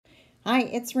Hi,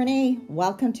 it's Renee.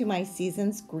 Welcome to my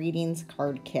Season's Greetings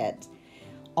card kit.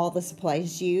 All the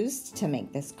supplies used to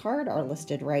make this card are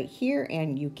listed right here,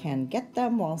 and you can get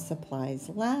them while supplies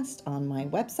last on my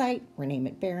website,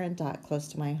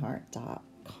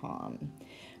 reneemcbaron.closetomyheart.com.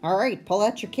 All right, pull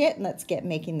out your kit and let's get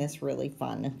making this really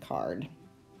fun card.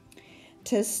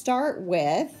 To start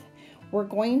with, we're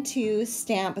going to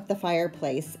stamp the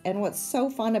fireplace. And what's so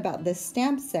fun about this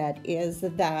stamp set is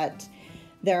that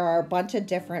there are a bunch of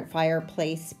different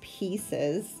fireplace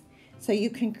pieces, so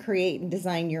you can create and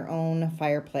design your own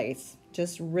fireplace.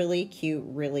 Just really cute,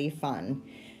 really fun.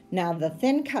 Now, the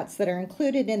thin cuts that are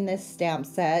included in this stamp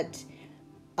set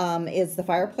is the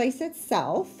fireplace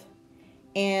itself,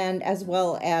 and as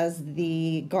well as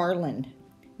the garland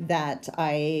that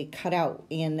I cut out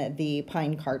in the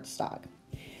pine cardstock.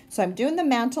 So I'm doing the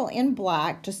mantle in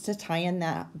black just to tie in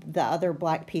the other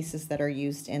black pieces that are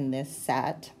used in this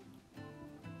set.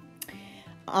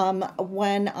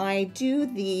 When I do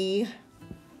the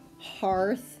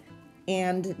hearth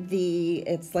and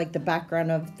it's like the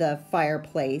background of the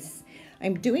fireplace,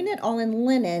 I'm doing it all in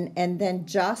linen, and then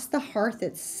just the hearth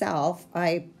itself,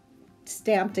 I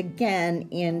stamped again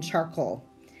in charcoal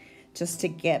just to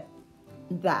get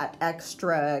that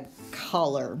extra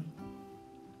color.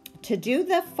 To do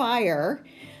the fire,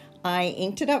 I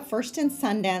inked it up first in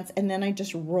Sundance, and then I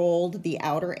just rolled the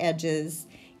outer edges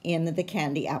in the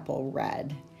candy apple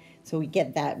red. So we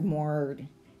get that more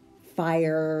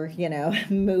fire,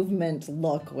 movement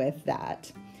look with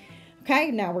that.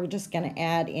 Okay, now we're just gonna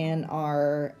add in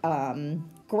our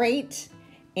grate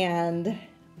and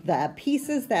the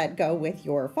pieces that go with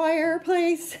your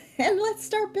fireplace, and let's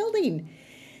start building.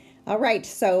 All right,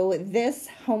 so this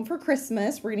Home for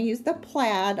Christmas, we're gonna use the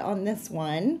plaid on this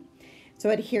one.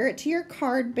 So adhere it to your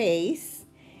card base,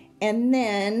 and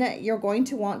then you're going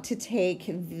to want to take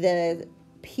the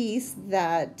piece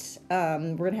that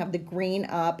we're gonna have the green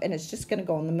up, and it's just gonna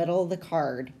go in the middle of the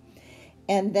card.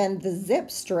 And then the zip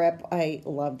strip, I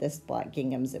love this black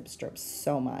gingham zip strip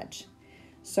so much.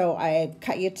 So I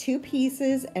cut you two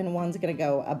pieces, and one's gonna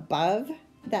go above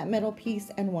that middle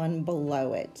piece and one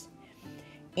below it.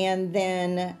 And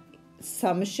then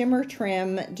some shimmer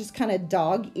trim, just kind of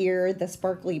dog ear the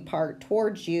sparkly part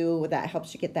towards you. That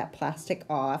helps you get that plastic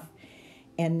off,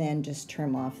 and then just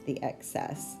trim off the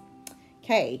excess.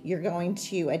 Okay, you're going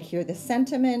to adhere the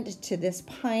sentiment to this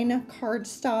pine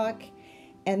cardstock,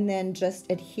 and then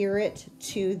just adhere it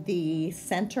to the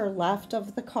center left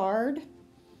of the card.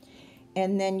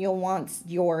 And then you'll want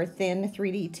your thin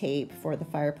 3D tape for the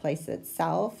fireplace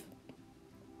itself.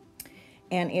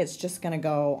 And it's just gonna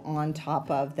go on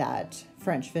top of that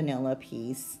French vanilla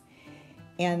piece.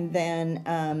 And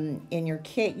then in your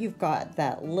kit, you've got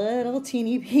that little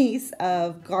teeny piece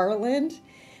of garland.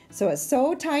 So it's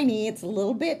so tiny, it's a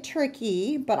little bit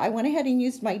tricky, but I went ahead and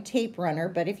used my tape runner,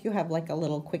 but if you have like a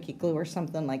little quickie glue or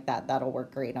something like that, that'll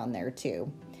work great on there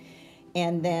too.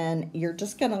 And then you're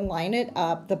just gonna line it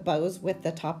up, the bows with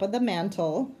the top of the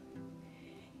mantle.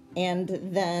 And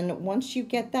then once you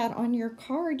get that on your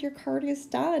card is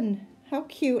done. How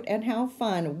cute and how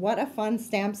fun. What a fun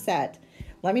stamp set.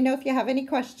 Let me know if you have any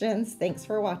questions. Thanks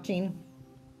for watching.